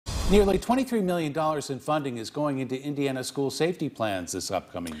Nearly $23 million in funding is going into Indiana school safety plans this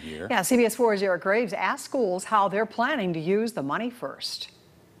upcoming year. Yeah, CBS 4's Eric Graves asked schools how they're planning to use the money first.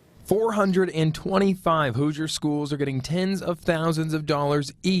 425 Hoosier schools are getting tens of thousands of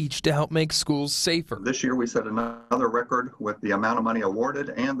dollars each to help make schools safer. This year we set another record with the amount of money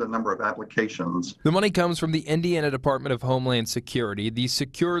awarded and the number of applications. The money comes from the Indiana Department of Homeland Security. The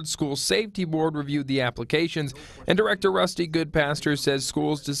Secured School Safety Board reviewed the applications, and Director Rusty Goodpaster says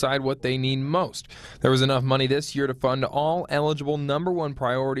schools decide what they need most. There was enough money this year to fund all eligible #1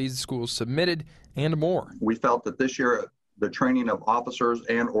 priorities schools submitted and more. We felt that this year the training of officers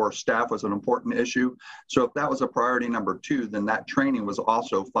and or staff was an important issue. So if that was a priority #2, then that training was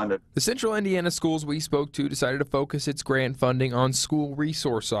also funded. The Central Indiana schools we spoke to decided to focus its grant funding on school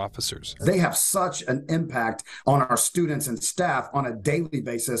resource officers. They have such an impact on our students and staff on a daily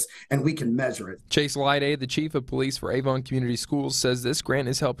basis, and we can measure it. Chase Lyday, the chief of police for Avon Community Schools, says this grant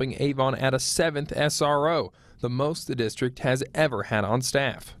is helping Avon add a 7th SRO, the most the district has ever had on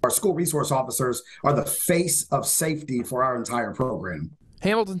staff. Our school resource officers are the face of safety for our entire program.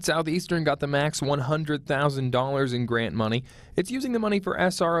 Hamilton Southeastern got the max $100,000 in grant money. It's using the money for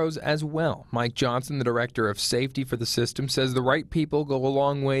SROs as well. Mike Johnson, the director of safety for the system, says the right people go a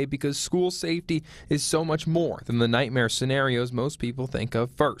long way because school safety is so much more than the nightmare scenarios most people think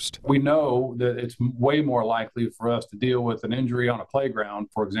of first. We know that it's way more likely for us to deal with an injury on a playground,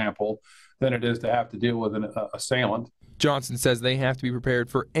 for example, than it is to have to deal with an assailant. Johnson says they have to be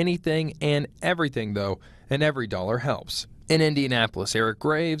prepared for anything and everything, though, and every dollar helps. In Indianapolis, Eric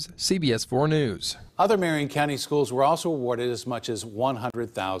Graves, CBS 4 News. Other Marion County schools were also awarded as much as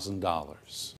 $100,000.